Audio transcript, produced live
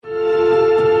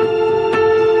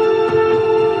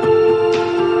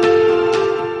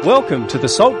Welcome to the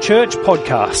Salt Church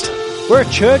podcast. We're a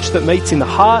church that meets in the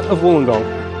heart of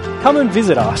Wollongong. Come and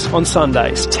visit us on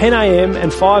Sundays, 10 a.m.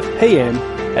 and 5 p.m.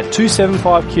 at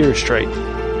 275 Keira Street.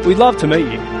 We'd love to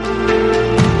meet you.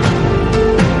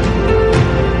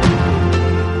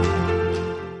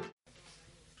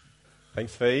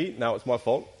 Thanks, Fee. No, it's my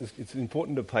fault. It's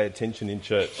important to pay attention in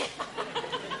church,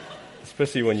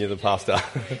 especially when you're the pastor.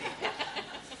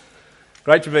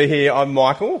 Great to be here. I'm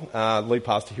Michael, lead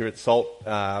pastor here at Salt.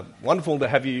 Wonderful to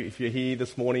have you if you're here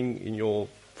this morning and you're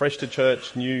fresh to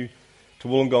church, new to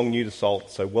Wollongong, new to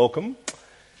Salt, so welcome.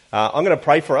 I'm going to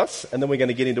pray for us and then we're going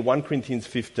to get into 1 Corinthians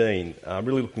 15. I'm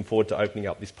really looking forward to opening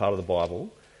up this part of the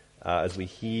Bible as we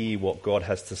hear what God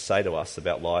has to say to us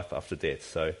about life after death.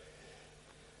 So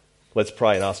let's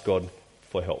pray and ask God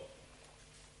for help.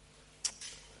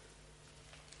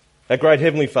 Our great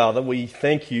Heavenly Father, we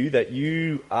thank you that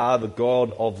you are the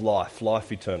God of life,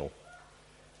 life eternal.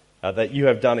 That you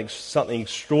have done something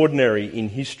extraordinary in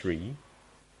history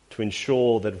to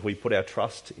ensure that if we put our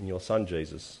trust in your Son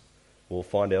Jesus, we'll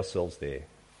find ourselves there.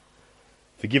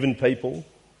 Forgiven people,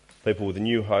 people with a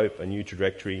new hope, a new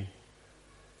trajectory.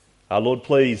 Lord,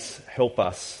 please help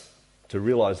us to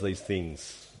realise these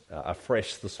things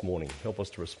afresh this morning. Help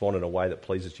us to respond in a way that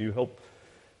pleases you. Help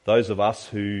those of us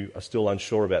who are still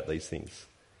unsure about these things.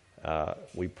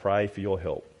 We pray for your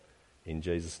help. In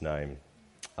Jesus' name,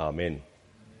 amen.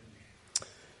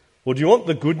 Well, do you want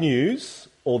the good news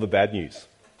or the bad news?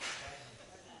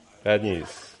 Bad news.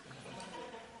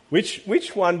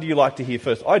 Which one do you like to hear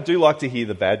first? I do like to hear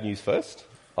the bad news first.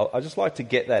 I just like to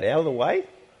get that out of the way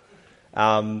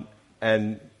and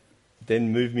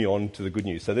then move me on to the good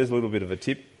news. So there's a little bit of a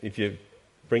tip if you're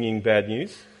bringing bad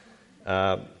news.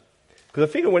 Because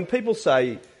I figure when people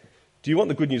say, do you want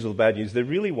the good news or the bad news, they're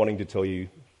really wanting to tell you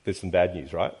there's some bad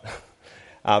news, right?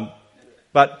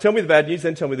 But tell me the bad news,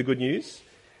 then tell me the good news.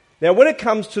 Now, when it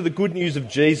comes to the good news of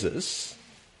Jesus,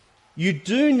 you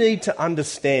do need to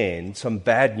understand some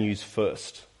bad news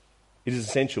first. It is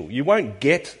essential. You won't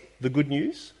get the good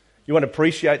news, you won't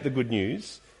appreciate the good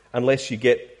news unless you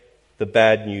get the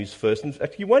bad news first. In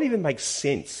fact, you won't even make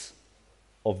sense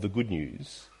of the good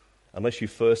news unless you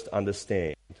first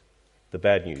understand the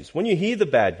bad news. When you hear the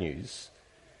bad news,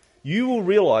 you will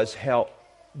realise how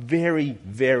very,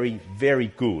 very, very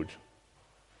good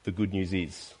the good news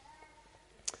is.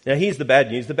 Now here's the bad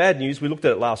news. The bad news, we looked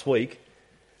at it last week.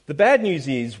 The bad news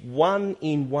is 1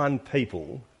 in 1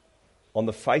 people on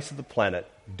the face of the planet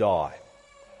die.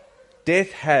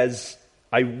 Death has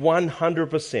a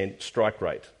 100% strike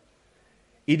rate.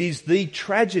 It is the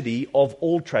tragedy of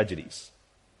all tragedies.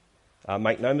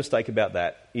 Make no mistake about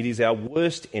that. It is our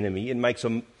worst enemy. It makes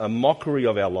a mockery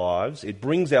of our lives. It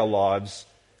brings our lives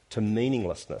to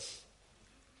meaninglessness.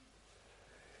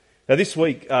 Now this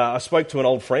week I spoke to an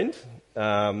old friend.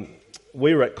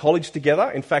 We were at college together.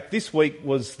 In fact, this week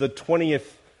was our 20th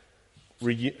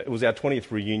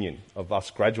reunion of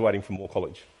us graduating from Moore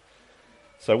College.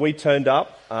 So we turned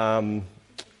up in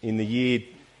the year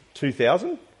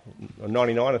 2000, or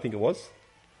 99 I think it was.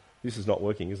 This is not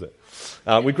working, is it?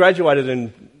 We graduated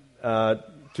in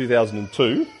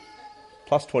 2002,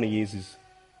 plus 20 years is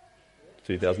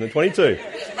 2022.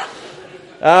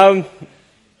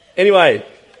 Anyway,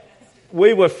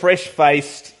 we were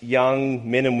fresh-faced young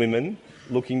men and women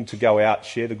looking to go out,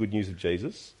 share the good news of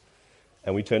Jesus,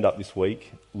 and we turned up this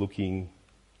week looking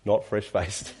not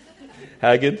fresh-faced,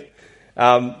 haggard.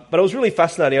 But it was really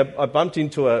fascinating. I bumped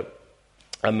into a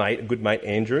good mate,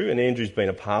 Andrew, and Andrew's been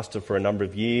a pastor for a number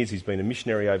of years. He's been a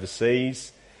missionary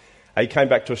overseas. He came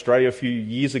back to Australia a few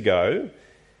years ago,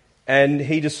 and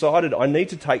he decided, I need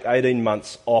to take 18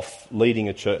 months off leading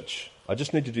a church. I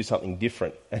just need to do something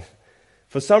different. And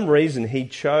for some reason, he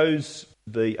chose to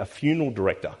be a funeral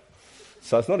director.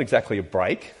 So it's not exactly a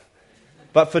break.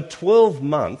 But for 12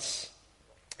 months,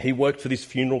 he worked for this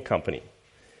funeral company.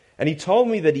 And he told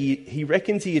me that he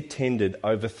reckons he attended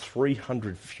over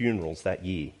 300 funerals that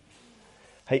year.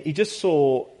 He just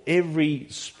saw every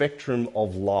spectrum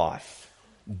of life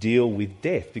deal with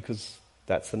death because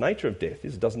that's the nature of death,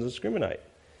 it doesn't discriminate.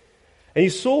 And he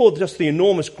saw just the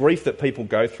enormous grief that people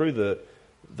go through,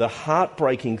 the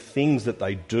heartbreaking things that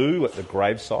they do at the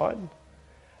graveside,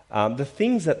 the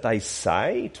things that they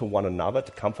say to one another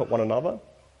to comfort one another,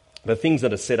 the things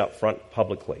that are said up front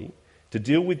publicly, to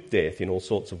deal with death in all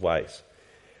sorts of ways.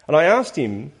 And I asked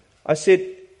him, I said,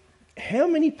 how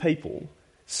many people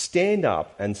stand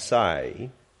up and say,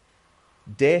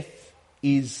 death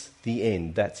is the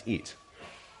end, that's it.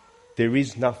 There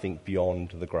is nothing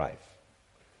beyond the grave.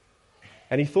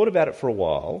 And he thought about it for a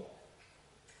while,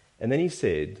 and then he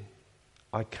said,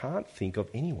 I can't think of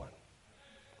anyone.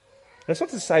 And it's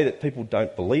not to say that people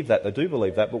don't believe that, they do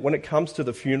believe that, but when it comes to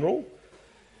the funeral,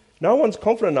 no one's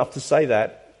confident enough to say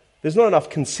that. There's not enough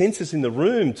consensus in the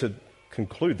room to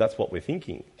conclude that's what we're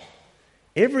thinking.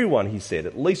 Everyone, he said,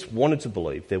 at least wanted to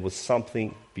believe there was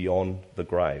something beyond the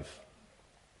grave.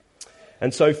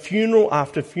 And so funeral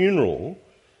after funeral,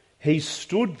 he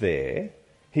stood there.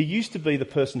 He used to be the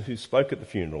person who spoke at the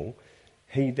funeral.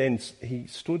 He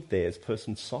stood there as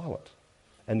person silent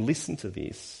and listened to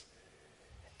this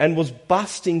and was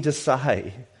busting to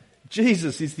say,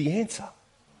 Jesus is the answer.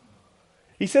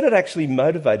 He said it actually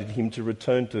motivated him to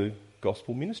return to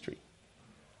gospel ministry.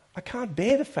 I can't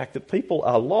bear the fact that people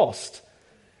are lost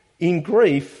in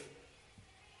grief.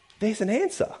 There's an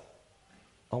answer.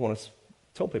 I want to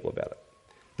tell people about it.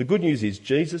 The good news is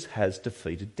Jesus has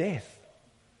defeated death.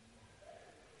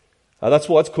 That's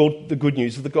why it's called the good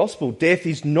news of the gospel. Death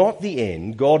is not the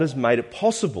end. God has made it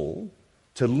possible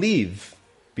to live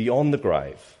beyond the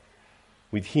grave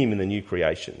with him in the new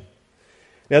creation.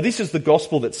 Now, this is the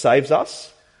gospel that saves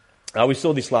us. We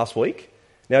saw this last week.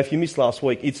 Now, if you missed last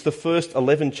week, it's the first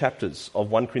 11 chapters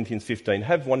of 1 Corinthians 15.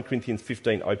 Have 1 Corinthians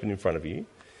 15 open in front of you.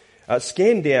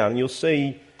 Scan down and you'll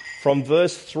see from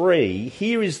verse 3,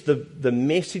 here is the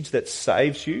message that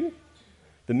saves you,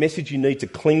 the message you need to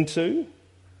cling to.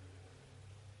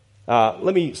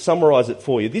 Let me summarise it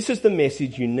for you. This is the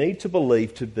message you need to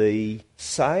believe to be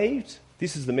saved.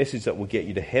 This is the message that will get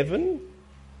you to heaven.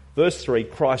 Verse 3,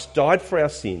 Christ died for our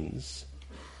sins.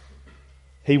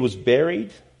 He was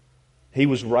buried. He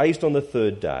was raised on the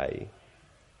third day.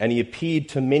 And he appeared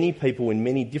to many people in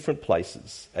many different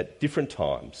places at different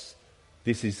times.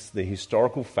 This is the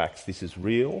historical facts. This is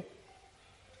real.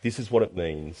 This is what it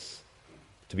means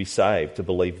to be saved, to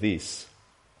believe this.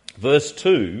 Verse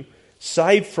 2,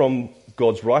 saved from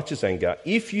God's righteous anger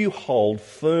if you hold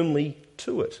firmly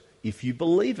to it, if you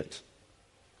believe it.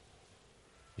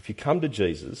 If you come to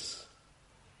Jesus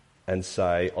and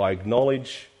say, I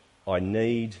acknowledge I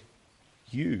need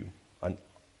you.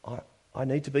 I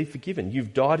need to be forgiven.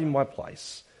 You've died in my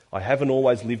place. I haven't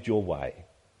always lived your way.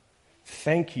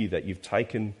 Thank you that you've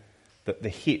taken the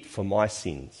hit for my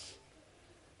sins,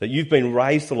 that you've been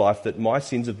raised to life, that my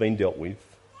sins have been dealt with,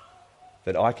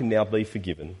 that I can now be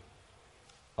forgiven.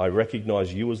 I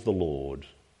recognise you as the Lord.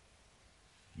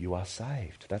 You are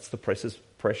saved. That's the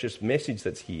precious message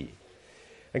that's here.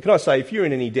 And can I say, if you're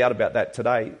in any doubt about that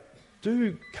today,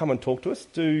 do come and talk to us.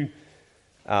 Do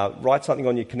write something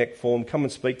on your Connect form, come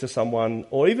and speak to someone,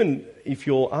 or even if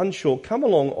you're unsure, come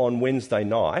along on Wednesday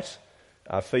night.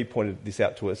 Fee pointed this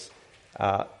out to us.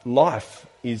 Life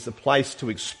is a place to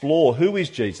explore who is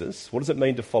Jesus, what does it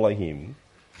mean to follow him,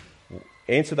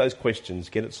 answer those questions,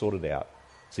 get it sorted out,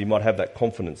 so you might have that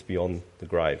confidence beyond the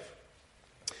grave.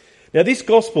 Now, this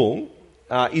gospel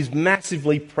is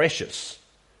massively precious.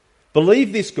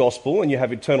 Believe this gospel and you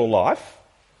have eternal life.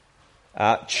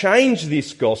 Change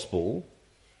this gospel,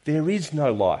 there is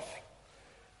no life.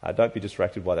 Don't be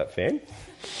distracted by that fan.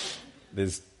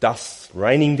 There's dust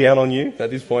raining down on you at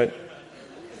this point.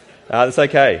 That's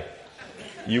okay.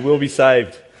 You will be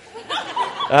saved.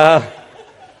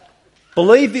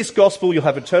 Believe this gospel, you'll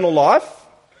have eternal life.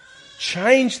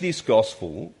 Change this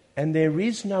gospel, and there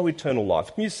is no eternal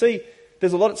life. Can you see?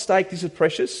 There's a lot at stake. This is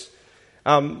precious.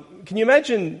 Can you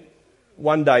imagine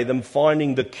one day them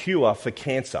finding the cure for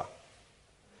cancer?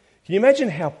 Can you imagine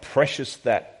how precious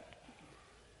that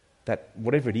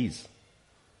whatever it is,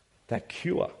 that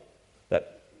cure,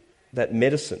 that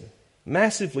medicine,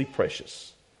 massively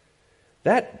precious.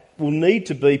 That will need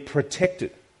to be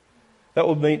protected. That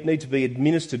will need to be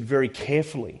administered very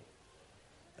carefully.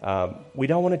 We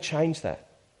don't want to change that.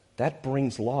 That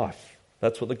brings life.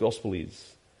 That's what the gospel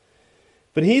is.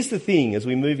 But here's the thing as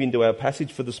we move into our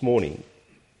passage for this morning.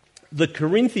 The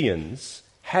Corinthians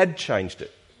had changed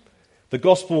it. The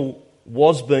gospel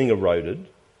was being eroded.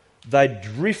 They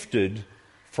drifted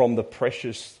from the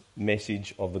precious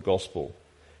message of the gospel.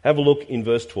 Have a look in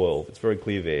verse 12. It's very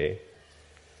clear there.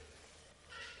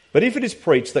 But if it is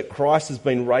preached that Christ has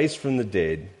been raised from the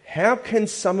dead, how can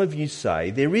some of you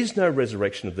say there is no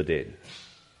resurrection of the dead?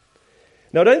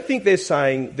 Now, I don't think they're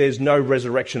saying there's no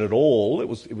resurrection at all. It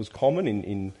was common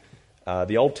in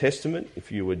the Old Testament.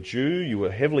 If you were Jew, you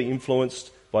were heavily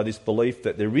influenced by this belief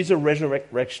that there is a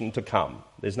resurrection to come.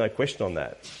 There's no question on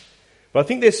that. But I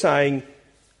think they're saying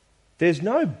there's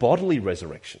no bodily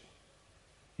resurrection.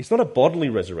 It's not a bodily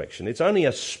resurrection. It's only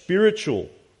a spiritual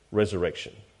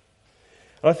resurrection.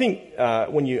 And I think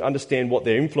when you understand what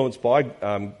they're influenced by,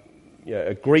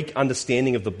 a Greek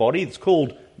understanding of the body, it's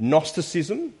called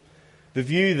Gnosticism, the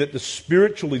view that the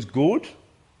spiritual is good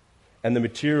and the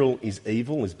material is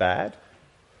evil, is bad.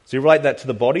 So you relate that to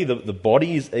the body. The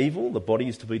body is evil. The body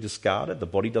is to be discarded. The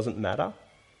body doesn't matter.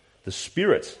 The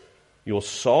spirit, your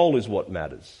soul, is what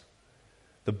matters.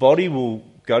 The body will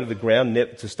go to the ground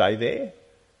never to stay there,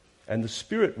 and the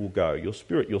spirit will go. Your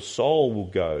spirit, your soul will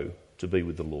go to be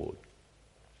with the Lord.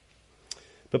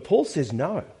 But Paul says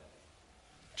no.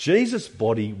 Jesus'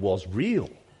 body was real.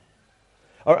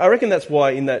 I reckon that's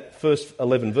why in that first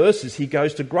 11 verses he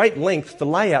goes to great lengths to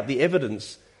lay out the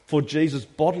evidence for Jesus'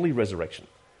 bodily resurrection,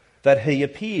 that he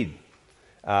appeared.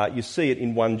 You see it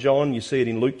in 1 John, you see it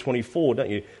in Luke 24, don't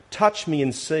you? Touch me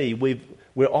and see.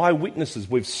 We're eyewitnesses.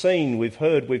 We've seen, we've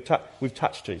heard, we've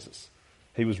touched Jesus.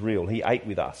 He was real. He ate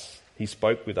with us. He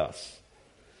spoke with us.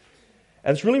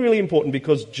 And it's really, really important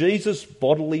because Jesus'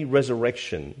 bodily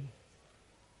resurrection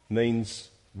means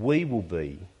we will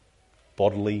be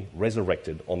bodily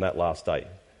resurrected on that last day.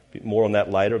 A bit more on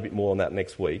that later, a bit more on that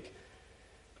next week.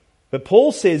 But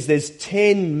Paul says there's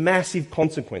 10 massive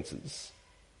consequences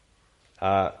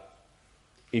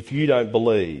if you don't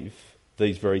believe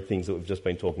these very things that we've just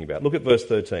been talking about. Look at verse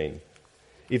 13.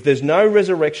 If there's no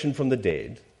resurrection from the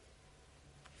dead,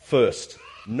 first,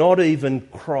 not even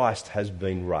Christ has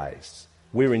been raised.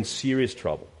 We're in serious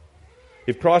trouble.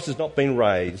 If Christ has not been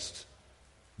raised,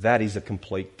 that is a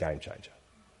complete game changer.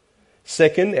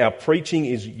 Second, our preaching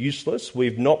is useless.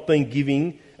 We've not been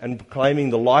giving and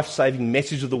proclaiming the life-saving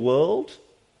message of the world.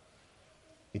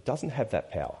 It doesn't have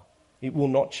that power. It will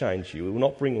not change you. It will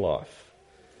not bring life.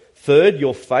 Third,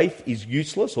 your faith is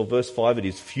useless, or verse 5, it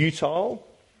is futile.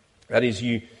 That is,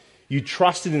 you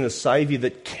trusted in a Saviour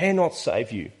that cannot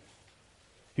save you,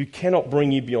 who cannot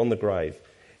bring you beyond the grave.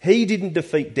 He didn't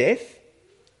defeat death.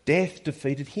 Death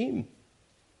defeated him.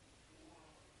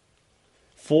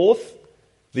 Fourth,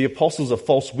 the apostles are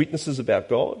false witnesses about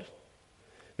God.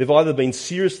 They've either been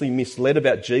seriously misled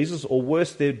about Jesus, or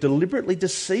worse, they're deliberately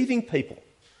deceiving people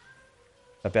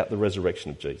about the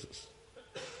resurrection of Jesus.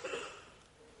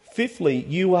 Fifthly,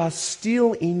 you are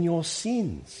still in your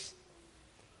sins.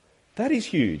 That is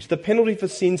huge. The penalty for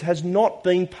sins has not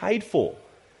been paid for.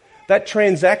 That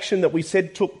transaction that we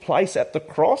said took place at the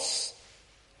cross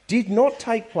did not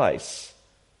take place.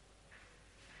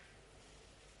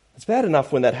 It's bad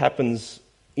enough when that happens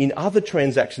in other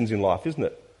transactions in life, isn't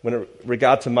it? When in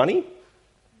regard to money,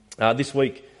 last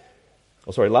week,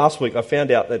 I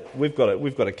found out that we've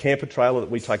got a camper trailer that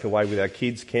we take away with our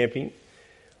kids camping.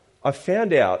 I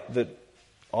found out that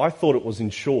I thought it was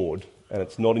insured, and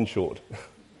it's not insured.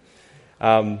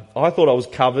 I thought I was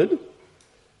covered,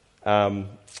 and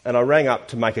I rang up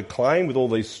to make a claim with all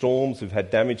these storms we've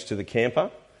had damage to the camper.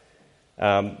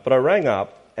 But I rang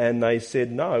up, and they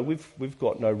said, no, we've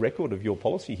got no record of your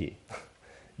policy here.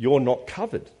 You're not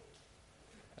covered.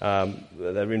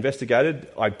 They've investigated.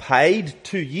 I paid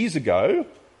 2 years ago,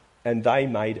 and they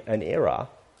made an error.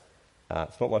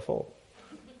 It's not my fault.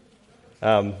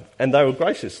 And they were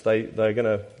gracious. They're going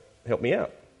to help me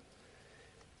out.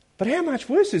 But how much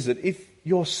worse is it if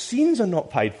your sins are not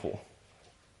paid for?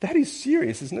 That is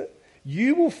serious, isn't it?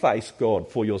 You will face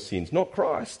God for your sins, not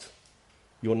Christ.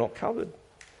 You're not covered.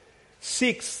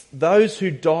 6, those who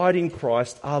died in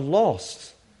Christ are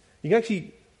lost. You can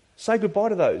actually say goodbye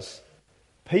to those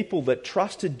people that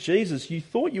trusted Jesus. You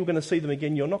thought you were going to see them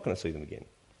again. You're not going to see them again.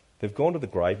 They've gone to the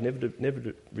grave, never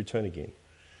to return again.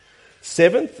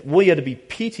 7th, we are to be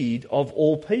pitied of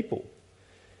all people.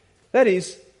 That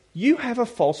is, you have a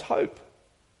false hope.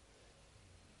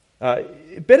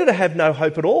 Better to have no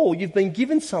hope at all. You've been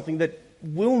given something that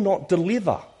will not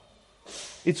deliver.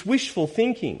 It's wishful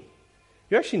thinking.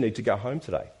 You actually need to go home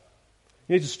today.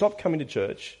 You need to stop coming to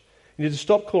church. You need to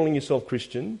stop calling yourself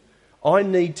Christian. I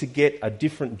need to get a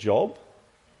different job.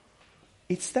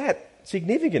 It's that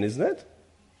significant, isn't it?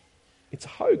 It's a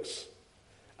hoax.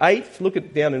 8th, look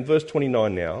at down in verse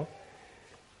 29 now.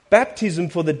 Baptism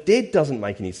for the dead doesn't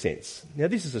make any sense. Now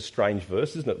this is a strange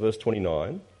verse, isn't it? Verse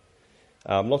 29.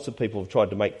 Lots of people have tried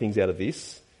to make things out of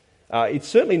this. It's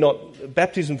certainly not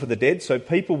baptism for the dead, so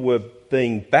people were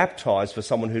being baptised for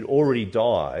someone who'd already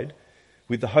died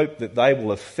with the hope that they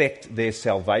will affect their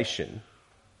salvation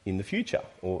in the future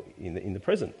or in the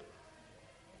present.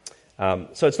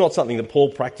 So it's not something that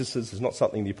Paul practices. It's not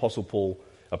something the Apostle Paul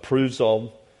approves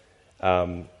of.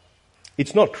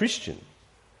 It's not Christian.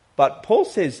 But Paul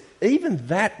says even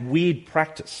that weird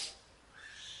practice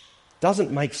doesn't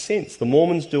make sense. The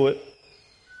Mormons do it.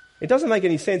 It doesn't make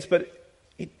any sense, but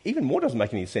it even more doesn't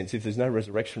make any sense if there's no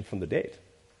resurrection from the dead.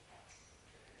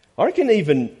 I reckon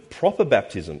even proper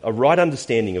baptism, a right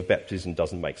understanding of baptism,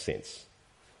 doesn't make sense.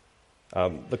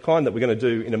 The kind that we're going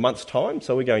to do in a month's time,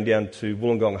 so we're going down to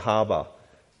Wollongong Harbour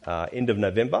end of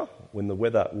November, when the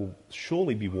weather will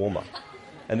surely be warmer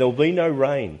and there will be no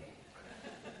rain.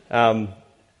 Come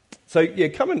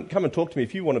and talk to me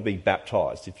if you want to be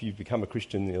baptised. If you've become a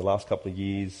Christian in the last couple of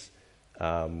years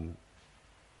and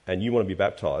you want to be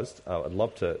baptised, I'd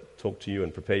love to talk to you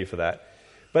and prepare you for that.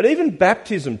 But even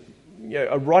baptism,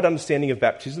 a right understanding of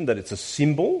baptism, that it's a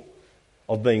symbol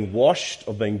of being washed,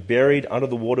 of being buried under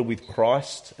the water with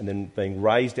Christ and then being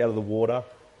raised out of the water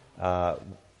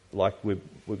like we're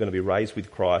going to be raised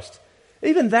with Christ.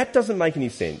 Even that doesn't make any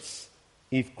sense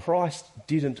if Christ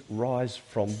didn't rise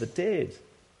from the dead.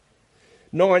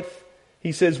 Ninth,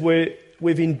 he says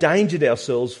we've endangered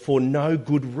ourselves for no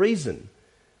good reason.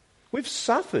 We've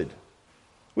suffered.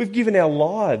 We've given our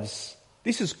lives.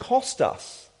 This has cost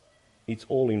us. It's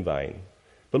all in vain.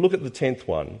 But look at the 10th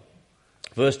one,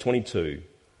 verse 22.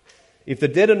 If the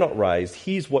dead are not raised,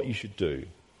 here's what you should do.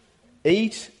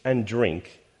 Eat and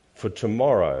drink, for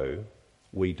tomorrow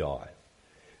we die.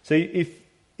 See,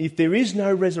 if there is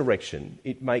no resurrection,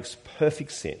 it makes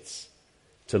perfect sense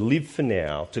to live for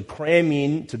now, to cram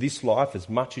in to this life as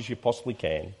much as you possibly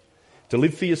can, to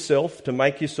live for yourself, to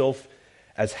make yourself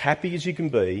as happy as you can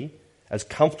be, as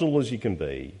comfortable as you can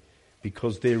be,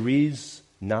 because there is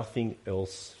nothing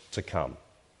else to come.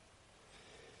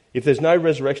 If there's no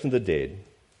resurrection of the dead,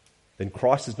 then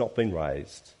Christ has not been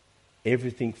raised.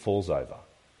 Everything falls over.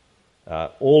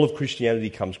 All of Christianity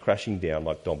comes crashing down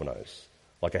like dominoes,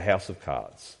 like a house of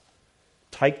cards.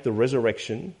 Take the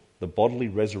resurrection, the bodily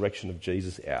resurrection of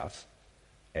Jesus out,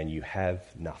 and you have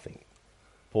nothing.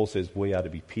 Paul says we are to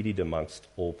be pitied amongst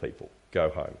all people. Go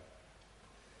home.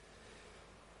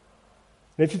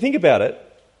 Now, if you think about it,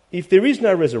 if there is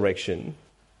no resurrection,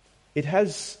 it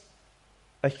has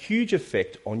a huge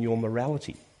effect on your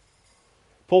morality.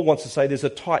 Paul wants to say there's a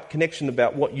tight connection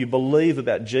about what you believe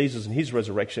about Jesus and his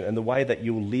resurrection and the way that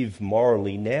you'll live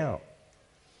morally now.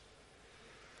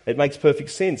 It makes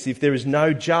perfect sense. If there is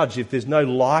no judge, if there's no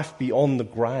life beyond the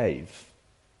grave,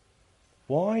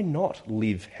 why not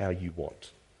live how you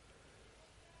want?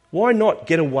 Why not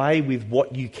get away with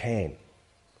what you can?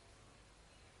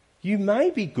 You may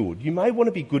be good. You may want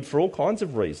to be good for all kinds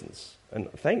of reasons. And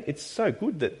it's so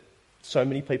good that so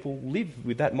many people live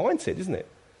with that mindset, isn't it?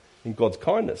 In God's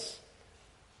kindness.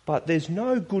 But there's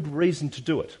no good reason to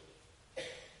do it.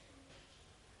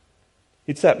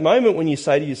 It's that moment when you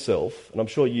say to yourself, and I'm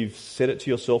sure you've said it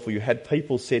to yourself or you had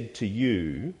people said to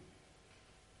you,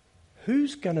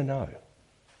 who's going to know?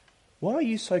 Why are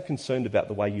you so concerned about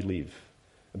the way you live?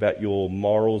 About your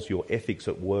morals, your ethics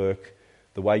at work,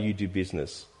 the way you do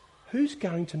business? Who's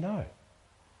going to know?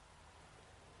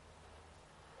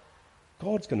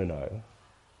 God's going to know.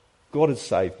 God has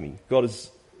saved me. God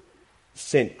has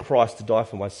sent Christ to die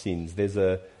for my sins. There's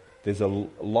a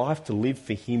life to live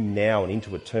for him now and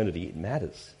into eternity. It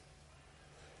matters.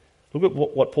 Look at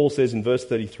what Paul says in verse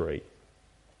 33.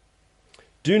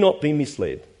 Do not be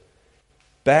misled.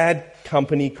 Bad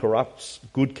company corrupts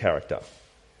good character.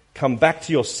 Come back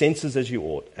to your senses as you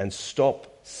ought and stop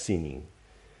sinning.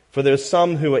 For there are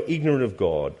some who are ignorant of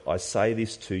God. I say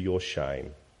this to your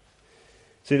shame.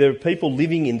 See, there are people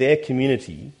living in their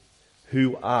community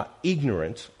who are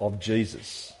ignorant of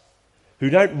Jesus, who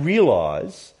don't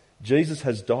realise Jesus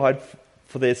has died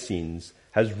for their sins,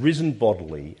 has risen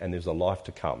bodily, and there's a life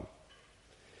to come.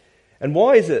 And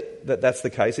why is it that that's the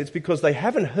case? It's because they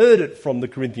haven't heard it from the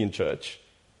Corinthian church,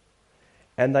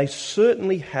 and they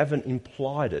certainly haven't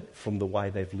implied it from the way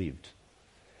they've lived.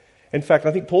 In fact,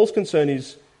 I think Paul's concern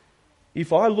is,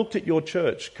 if I looked at your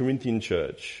church, Corinthian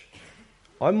church,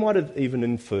 I might have even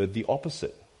inferred the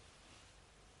opposite,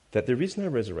 that there is no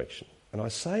resurrection. And I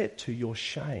say it to your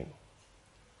shame.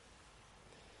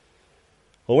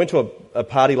 I went to a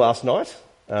party last night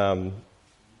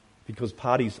because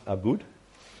parties are good.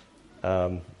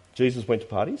 Jesus went to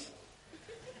parties.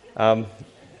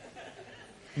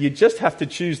 You just have to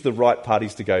choose the right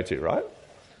parties to go to, right?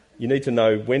 You need to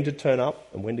know when to turn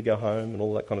up and when to go home and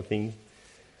all that kind of thing.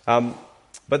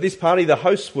 But this party, the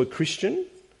hosts were Christian,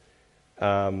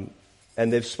 and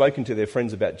they've spoken to their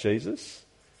friends about Jesus.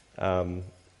 But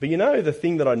you know, the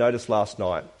thing that I noticed last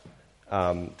night,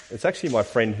 it's actually my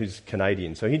friend who's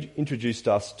Canadian. So he introduced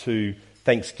us to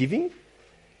Thanksgiving.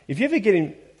 If you ever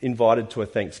get invited to a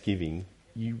Thanksgiving,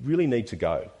 you really need to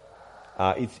go.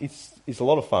 It's a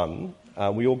lot of fun.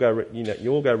 You all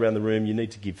go around the room. You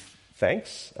need to give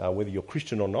thanks, whether you're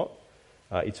Christian or not.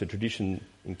 It's a tradition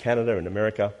in Canada and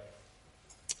America.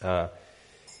 But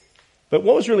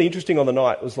what was really interesting on the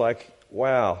night was like,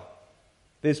 wow,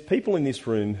 there's people in this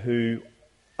room who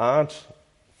aren't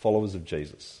followers of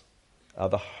Jesus.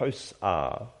 The hosts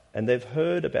are, and they've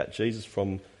heard about Jesus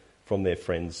from their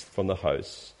friends, from the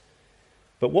hosts.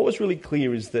 But what was really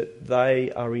clear is that they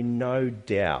are in no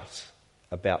doubt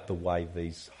about the way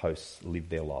these hosts live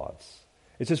their lives.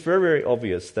 It's just very, very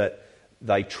obvious that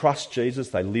they trust Jesus,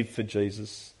 they live for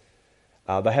Jesus,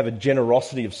 they have a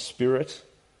generosity of spirit,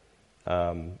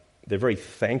 they're very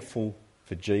thankful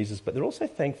for Jesus, but they're also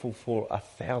thankful for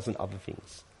 1,000 other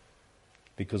things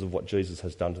because of what Jesus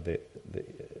has done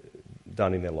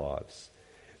done in their lives.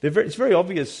 It's very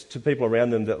obvious to people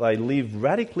around them that they live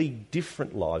radically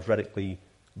different lives, radically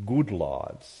good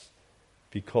lives,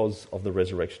 because of the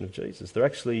resurrection of Jesus. They're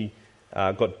actually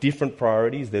got different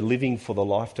priorities. They're living for the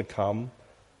life to come.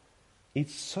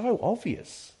 It's so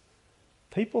obvious.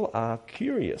 People are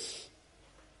curious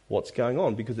what's going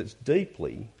on because it's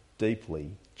deeply,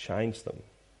 deeply changed them.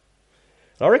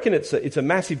 And I reckon it's a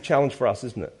massive challenge for us,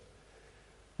 isn't it?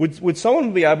 Would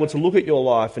someone be able to look at your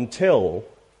life and tell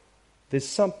there's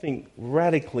something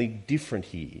radically different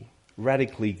here,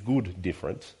 radically good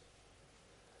different?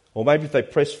 Or maybe if they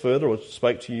pressed further or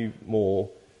spoke to you more,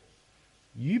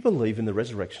 you believe in the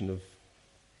resurrection of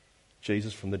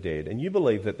Jesus from the dead, and you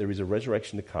believe that there is a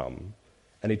resurrection to come,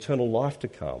 an eternal life to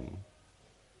come,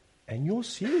 and you're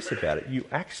serious about it. You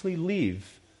actually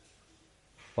live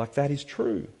like that is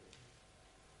true.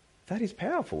 That is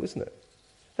powerful, isn't it?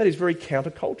 That is very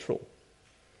countercultural.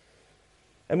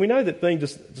 And we know that being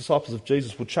disciples of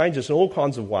Jesus will change us in all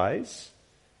kinds of ways.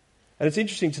 And it's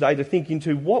interesting today to think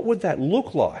into what would that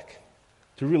look like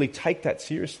to really take that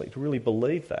seriously, to really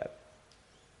believe that.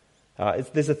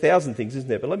 There's 1,000 things, isn't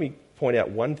there? But let me point out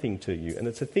one thing to you, and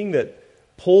it's a thing that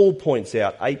Paul points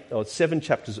out 7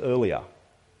 chapters earlier.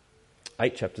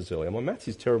 8 chapters earlier. My maths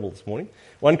is terrible this morning.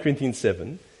 1 Corinthians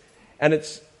 7. And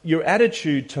it's your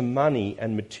attitude to money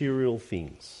and material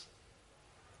things.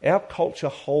 Our culture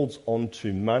holds on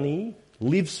to money,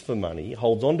 lives for money,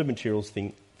 holds on to material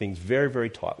things very, very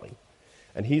tightly.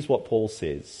 And here's what Paul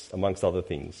says, amongst other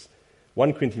things.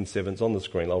 1 Corinthians 7 is on the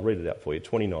screen. I'll read it out for you.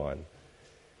 29.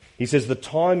 He says, the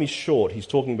time is short. He's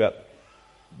talking about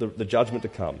the judgment to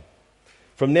come.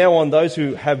 From now on, those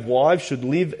who have wives should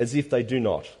live as if they do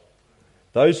not.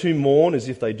 Those who mourn as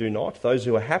if they do not. Those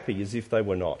who are happy as if they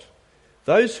were not.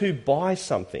 Those who buy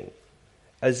something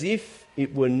as if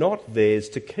it were not theirs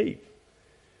to keep.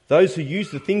 Those who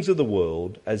use the things of the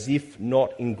world as if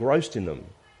not engrossed in them.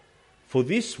 For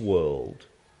this world,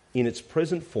 in its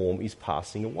present form, is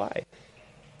passing away.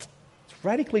 It's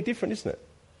radically different, isn't it?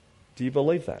 Do you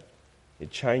believe that? It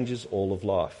changes all of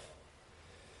life.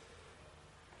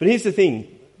 But here's the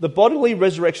thing. The bodily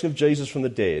resurrection of Jesus from the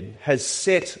dead has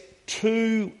set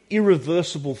 2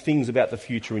 irreversible things about the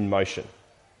future in motion.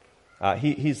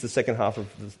 Here's the second half of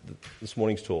this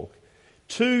morning's talk.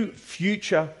 2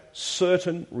 future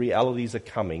certain realities are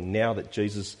coming now that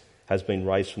Jesus has been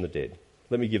raised from the dead.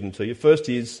 Let me give them to you. First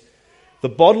is the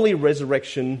bodily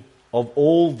resurrection of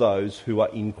all those who are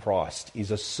in Christ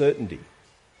is a certainty.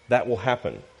 That will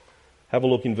happen. Have a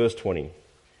look in verse 20.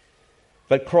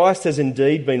 But Christ has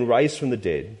indeed been raised from the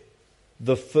dead,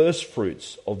 the first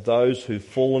fruits of those who've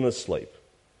fallen asleep.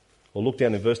 Or look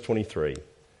down in verse 23.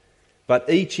 But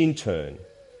each in turn,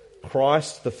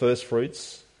 Christ the first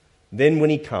fruits, then when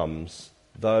he comes,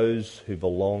 those who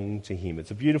belong to him.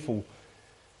 It's a beautiful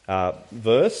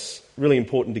verse, really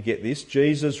important to get this.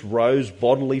 Jesus rose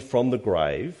bodily from the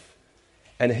grave,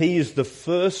 and he is the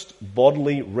first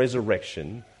bodily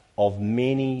resurrection of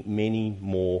many, many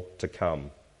more to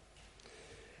come.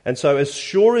 And so as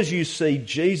sure as you see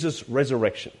Jesus'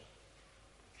 resurrection,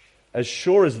 as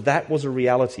sure as that was a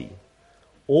reality,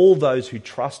 all those who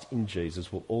trust in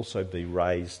Jesus will also be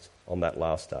raised on that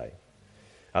last day.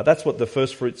 That's what the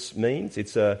first fruits means.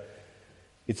 It's a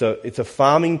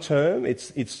farming term.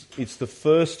 It's the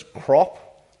first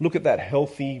crop. Look at that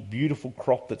healthy, beautiful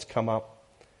crop that's come up.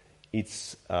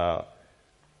 It's a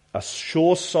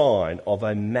sure sign of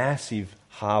a massive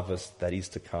harvest that is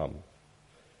to come.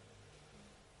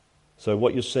 So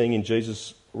what you're seeing in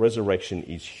Jesus' resurrection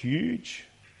is huge,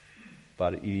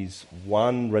 but it is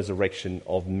one resurrection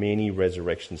of many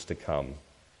resurrections to come.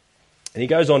 And he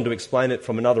goes on to explain it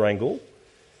from another angle.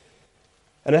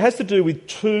 And it has to do with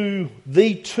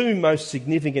the two most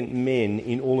significant men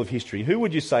in all of history. Who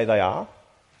would you say they are?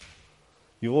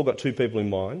 You've all got 2 people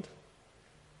in mind.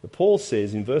 But Paul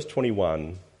says in verse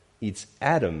 21, it's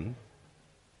Adam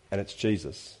and it's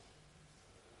Jesus.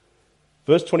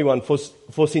 Verse 21,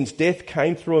 for since death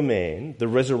came through a man, the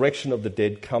resurrection of the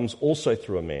dead comes also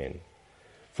through a man.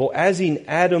 For as in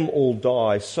Adam all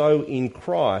die, so in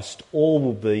Christ all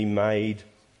will be made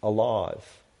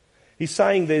alive. He's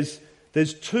saying there's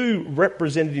 2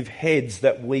 representative heads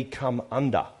that we come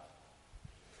under.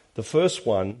 The first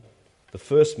man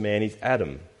is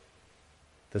Adam.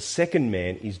 The second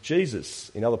man is Jesus.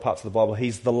 In other parts of the Bible,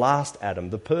 he's the last Adam,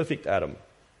 the perfect Adam.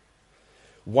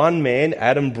 One man,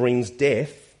 Adam, brings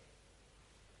death.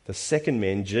 The second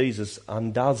man, Jesus,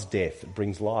 undoes death,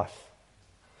 brings life.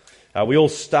 We all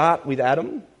start with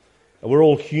Adam. We're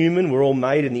all human. We're all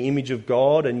made in the image of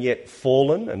God and yet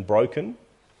fallen and broken.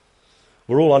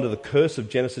 We're all under the curse of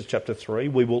Genesis chapter 3.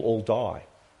 We will all die.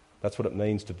 That's what it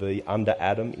means to be under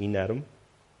Adam, in Adam.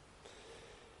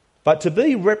 But to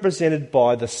be represented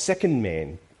by the second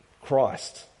man,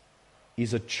 Christ,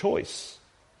 is a choice.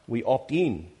 We opt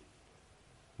in.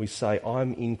 We say,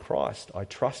 I'm in Christ. I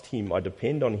trust him. I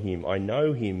depend on him. I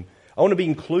know him. I want to be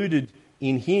included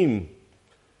in him.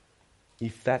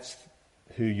 If that's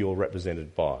who you're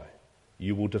represented by,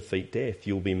 you will defeat death.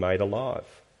 You'll be made alive.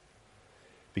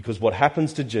 Because what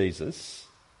happens to Jesus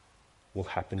will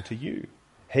happen to you.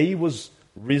 He was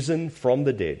risen from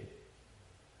the dead.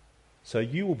 So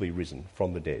you will be risen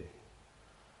from the dead.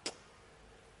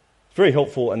 Very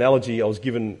helpful analogy I was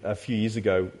given a few years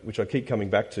ago, which I keep coming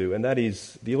back to, and that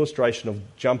is the illustration of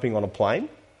jumping on a plane.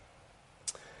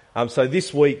 So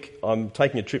this week I'm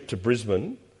taking a trip to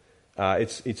Brisbane.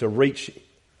 It's a Reach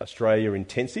Australia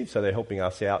intensive, so they're helping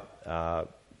us out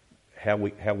how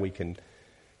we can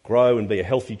grow and be a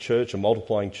healthy church, a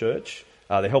multiplying church.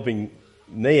 They're helping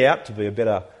me out to be a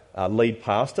better lead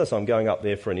pastor, so I'm going up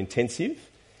there for an intensive.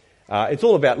 It's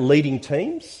all about leading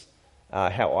teams,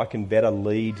 how I can better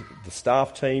lead the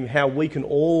staff team, how we can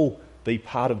all be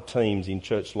part of teams in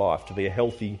church life to be a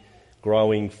healthy,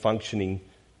 growing, functioning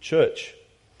church.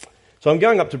 So I'm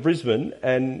going up to Brisbane,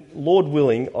 and Lord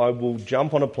willing, I will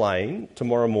jump on a plane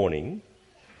tomorrow morning.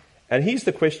 And here's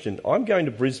the question. Am I going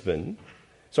to Brisbane,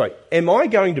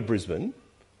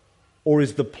 or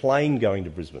is the plane going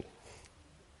to Brisbane?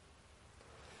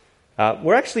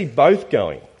 We're actually both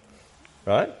going,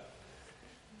 right?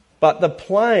 But the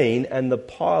plane and the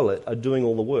pilot are doing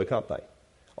all the work, aren't they?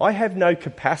 I have no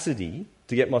capacity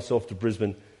to get myself to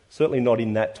Brisbane, certainly not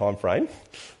in that time frame.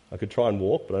 I could try and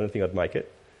walk, but I don't think I'd make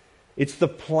it. It's the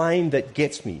plane that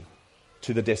gets me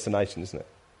to the destination, isn't it?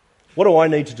 What do I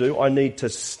need to do? I need to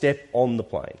step on the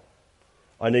plane.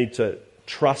 I need to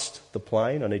trust the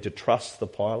plane. I need to trust the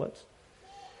pilot.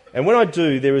 And when I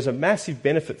do, there is a massive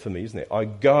benefit for me, isn't there? I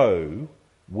go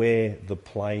where the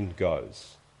plane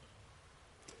goes.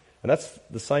 And that's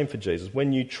the same for Jesus.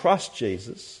 When you trust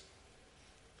Jesus,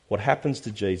 what happens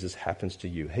to Jesus happens to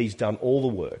you. He's done all the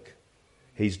work.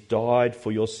 He's died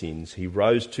for your sins. He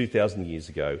rose 2,000 years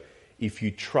ago. If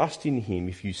you trust in him,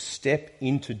 if you step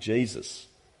into Jesus,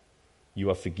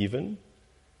 you are forgiven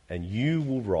and you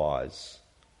will rise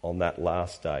on that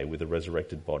last day with a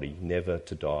resurrected body, never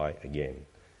to die again.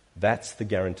 That's the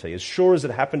guarantee. As sure as it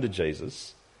happened to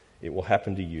Jesus, it will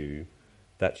happen to you.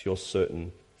 That's your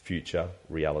certain future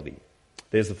reality.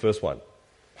 There's the first one.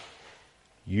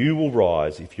 You will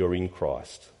rise if you're in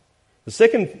Christ. The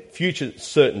second future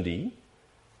certainty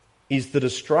is the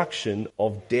destruction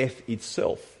of death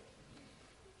itself.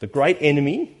 The great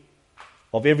enemy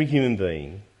of every human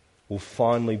being will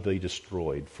finally be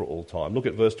destroyed for all time. Look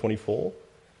at verse 24.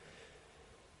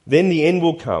 Then the end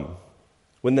will come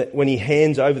when he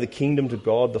hands over the kingdom to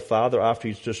God the Father after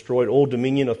he's destroyed all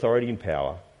dominion, authority and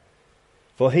power.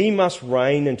 For he must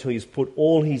reign until he's put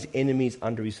all his enemies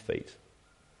under his feet.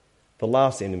 The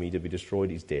last enemy to be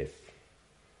destroyed is death.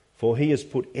 For he has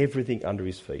put everything under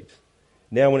his feet.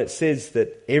 Now, when it says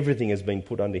that everything has been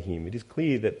put under him, it is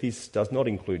clear that this does not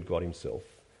include God himself,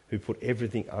 who put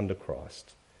everything under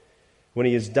Christ. When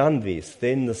he has done this,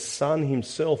 then the Son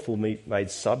himself will be made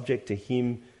subject to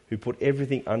him who put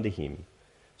everything under him,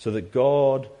 so that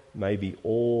God may be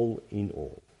all in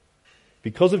all.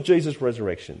 Because of Jesus'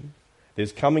 resurrection,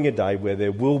 there's coming a day where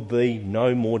there will be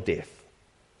no more death,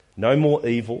 no more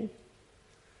evil.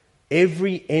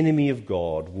 Every enemy of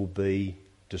God will be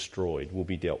destroyed, will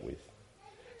be dealt with.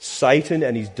 Satan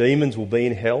and his demons will be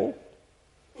in hell.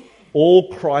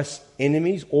 All Christ's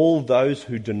enemies, all those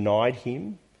who denied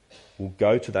him, will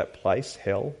go to that place,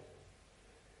 hell.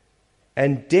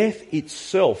 And death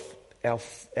itself,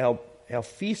 our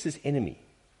fiercest enemy,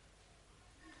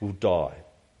 will die,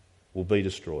 will be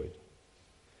destroyed.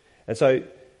 And so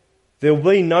there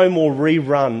will be no more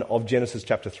rerun of Genesis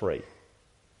chapter 3.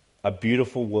 A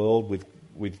beautiful world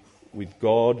with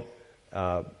God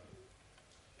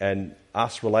and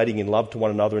us relating in love to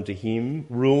one another and to him,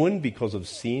 ruined because of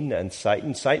sin and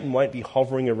Satan. Satan won't be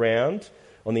hovering around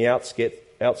on the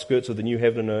outskirts of the new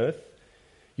heaven and earth.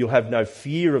 You'll have no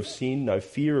fear of sin, no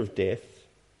fear of death.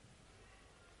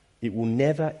 It will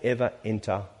never, ever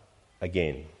enter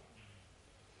again.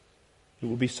 It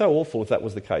would be so awful if that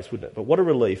was the case, wouldn't it? But what a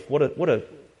relief,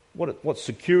 what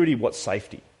security, what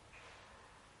safety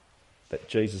that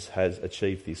Jesus has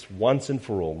achieved this once and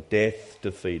for all, death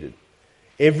defeated.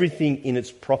 everything in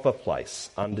its proper place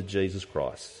under Jesus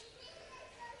Christ.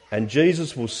 And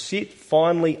Jesus will sit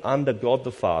finally under God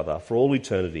the Father for all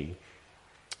eternity,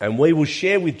 and we will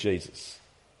share with Jesus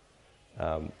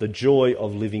the joy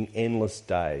of living endless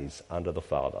days under the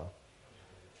Father.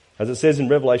 As it says in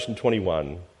Revelation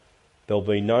 21, there'll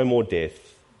be no more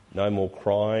death, no more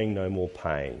crying, no more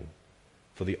pain,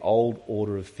 for the old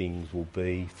order of things will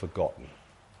be forgotten.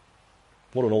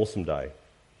 What an awesome day.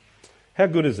 How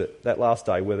good is it, that last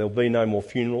day, where there'll be no more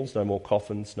funerals, no more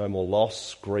coffins, no more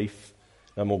loss, grief,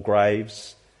 no more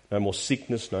graves, no more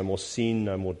sickness, no more sin,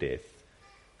 no more death.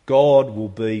 God will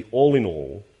be all in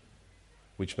all,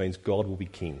 which means God will be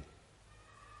king.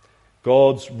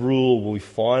 God's rule will be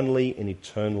finally and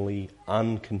eternally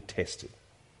uncontested.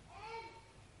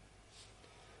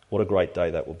 What a great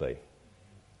day that will be.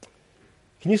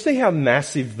 Can you see how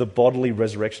massive the bodily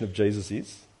resurrection of Jesus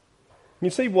is? Can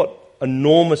you see what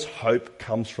enormous hope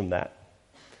comes from that?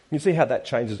 Can you see how that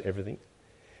changes everything?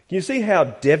 Can you see how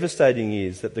devastating it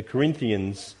is that the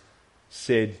Corinthians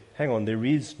said, hang on, there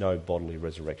is no bodily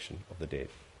resurrection of the dead?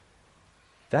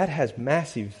 That has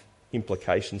massive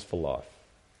implications for life.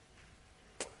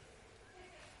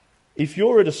 If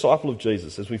you're a disciple of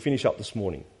Jesus, as we finish up this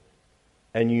morning,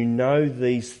 and you know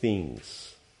these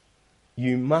things,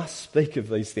 you must speak of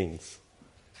these things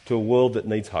to a world that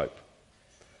needs hope.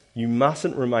 You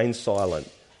mustn't remain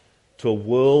silent to a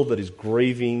world that is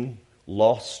grieving,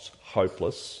 lost,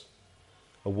 hopeless,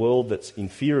 a world that's in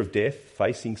fear of death,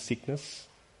 facing sickness,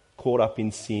 caught up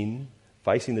in sin,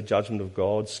 facing the judgment of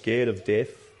God, scared of death,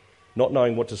 not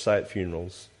knowing what to say at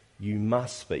funerals. You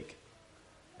must speak.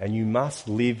 And you must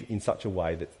live in such a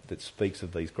way that speaks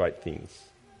of these great things.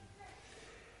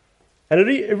 And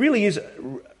it really is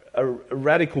a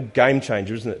radical game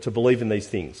changer, isn't it, to believe in these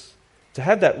things. To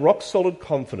have that rock-solid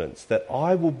confidence that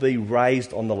I will be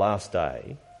raised on the last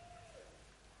day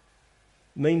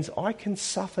means I can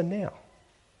suffer now.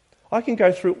 I can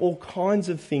go through all kinds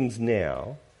of things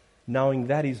now, knowing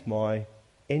that is my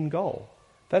end goal.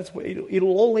 That's where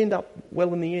it'll all end up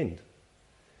well in the end.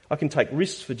 I can take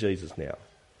risks for Jesus now.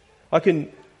 I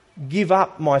can give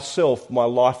up myself, my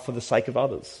life, for the sake of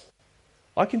others.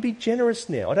 I can be generous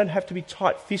now. I don't have to be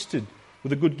tight-fisted with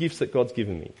the good gifts that God's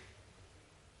given me,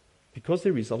 because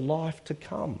there is a life to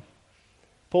come.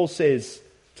 Paul says,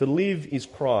 to live is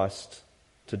Christ,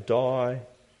 to die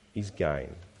is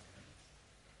gain.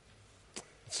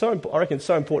 I reckon it's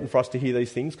so important for us to hear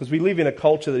these things, because we live in a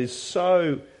culture that is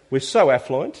we're so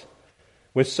affluent,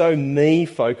 we're so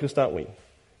me-focused, aren't we?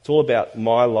 It's all about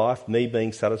my life, me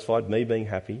being satisfied, me being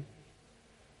happy.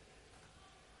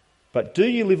 But do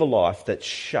you live a life that's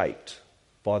shaped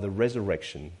by the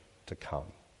resurrection to come?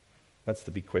 That's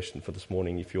the big question for this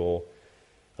morning. If you're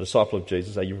a disciple of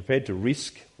Jesus, are you prepared to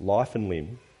risk life and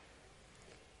limb,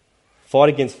 fight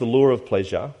against the lure of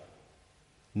pleasure,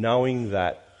 knowing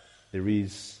that there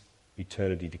is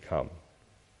eternity to come?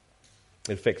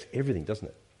 It affects everything, doesn't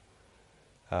it?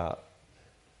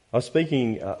 I was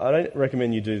speaking, I don't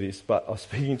recommend you do this, but I was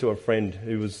speaking to a friend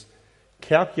who was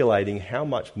calculating how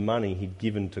much money he'd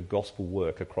given to gospel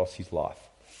work across his life.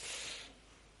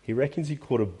 He reckons he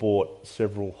could have bought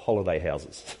several holiday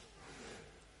houses.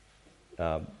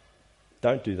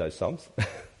 Don't do those sums.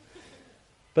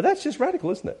 But that's just radical,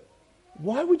 isn't it?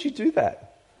 Why would you do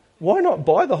that? Why not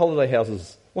buy the holiday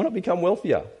houses? Why not become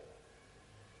wealthier?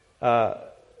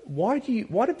 Why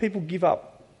do people give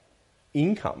up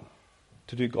income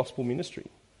to do gospel ministry?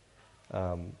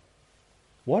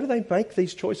 Why do they make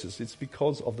these choices? It's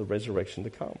because of the resurrection to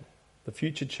come. The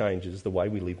future changes the way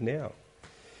we live now.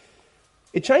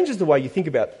 It changes the way you think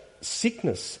about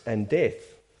sickness and death.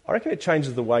 I reckon it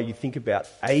changes the way you think about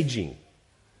ageing.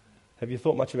 Have you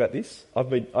thought much about this? I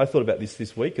thought about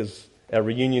this week as our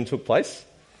reunion took place.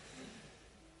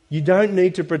 You don't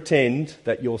need to pretend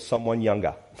that you're someone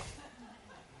younger.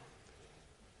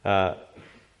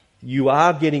 You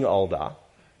are getting older.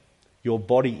 Your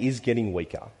body is getting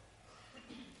weaker.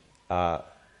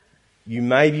 You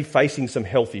may be facing some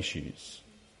health issues.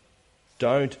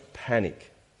 Don't panic.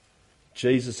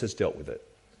 Jesus has dealt with it.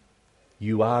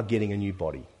 You are getting a new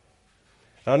body.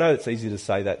 And I know it's easy to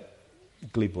say that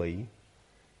glibly,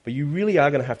 but you really are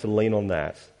going to have to lean on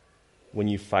that when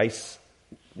you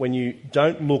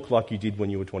don't look like you did when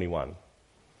you were 21.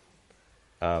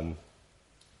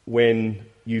 When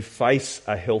you face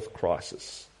a health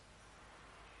crisis.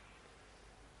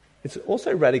 It's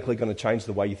also radically going to change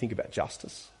the way you think about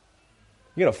justice.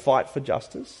 You're going to fight for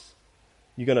justice.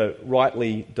 You're going to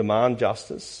rightly demand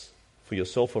justice for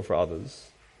yourself or for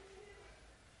others.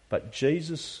 But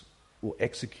Jesus will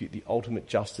execute the ultimate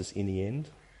justice in the end.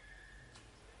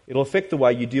 It'll affect the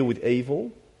way you deal with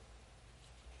evil,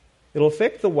 It'll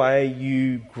affect the way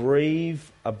you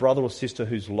grieve a brother or sister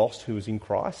who's lost, who is in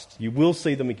Christ. You will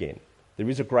see them again. There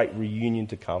is a great reunion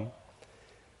to come.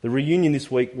 The reunion this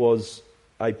week was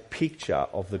a picture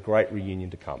of the great reunion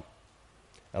to come.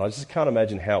 And I just can't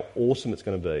imagine how awesome it's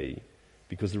going to be,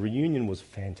 because the reunion was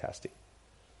fantastic.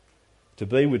 To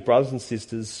be with brothers and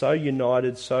sisters so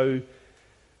united, so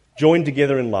joined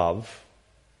together in love,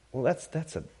 well,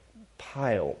 that's a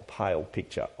pale, pale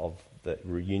picture of the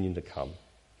reunion to come.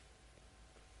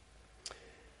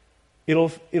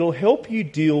 It'll help you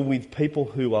deal with people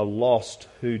who are lost,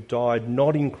 who died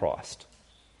not in Christ,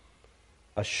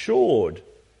 assured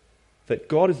that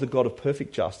God is the God of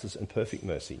perfect justice and perfect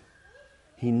mercy.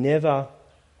 He never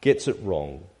gets it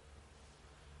wrong.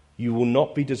 You will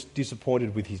not be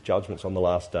disappointed with his judgments on the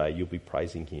last day. You'll be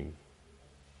praising him.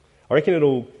 I reckon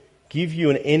it'll give you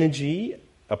an energy,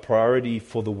 a priority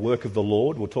for the work of the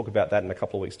Lord. We'll talk about that in a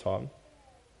couple of weeks' time.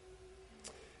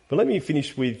 But let me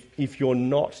finish with, if you're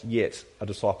not yet a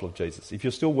disciple of Jesus, if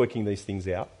you're still working these things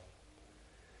out,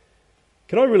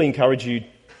 can I really encourage you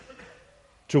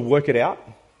to work it out,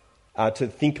 to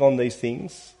think on these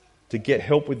things, to get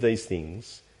help with these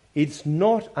things? It's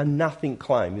not a nothing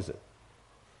claim, is it?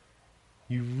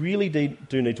 You really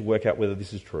do need to work out whether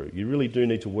this is true. You really do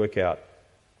need to work out,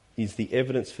 is the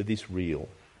evidence for this real?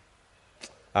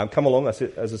 Come along, as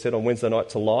I said, on Wednesday night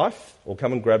to Life, or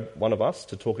come and grab one of us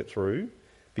to talk it through,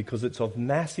 because it's of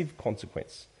massive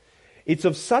consequence. It's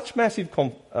of such massive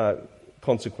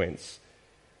consequence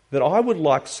that I would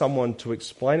like someone to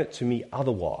explain it to me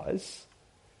otherwise,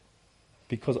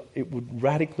 because it would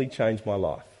radically change my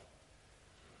life.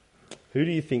 Who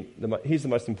do you think, here's the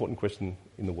most important question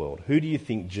in the world. Who do you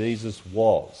think Jesus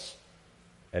was?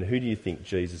 And who do you think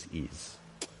Jesus is?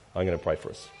 I'm going to pray for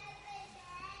us.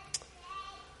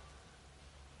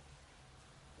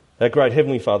 Our great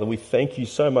Heavenly Father, we thank you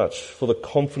so much for the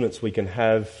confidence we can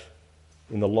have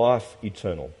in the life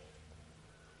eternal.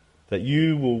 That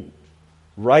you will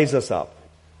raise us up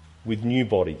with new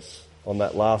bodies on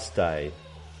that last day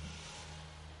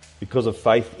because of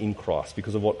faith in Christ,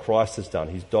 because of what Christ has done.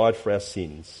 He's died for our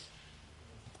sins.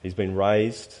 He's been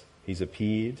raised. He's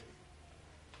appeared.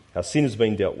 Our sin has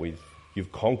been dealt with.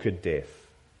 You've conquered death.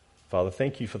 Father,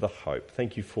 thank you for the hope.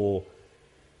 Thank you for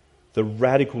the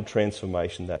radical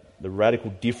transformation, the radical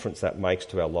difference that makes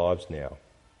to our lives now.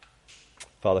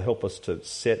 Father, help us to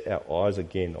set our eyes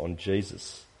again on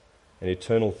Jesus and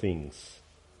eternal things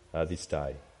this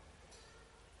day.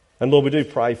 And Lord, we do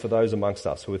pray for those amongst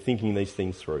us who are thinking these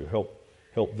things through.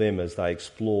 Help them as they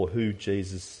explore who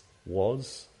Jesus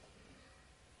was,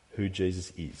 who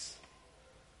Jesus is.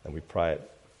 And we pray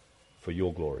it for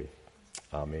your glory.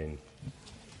 Amen.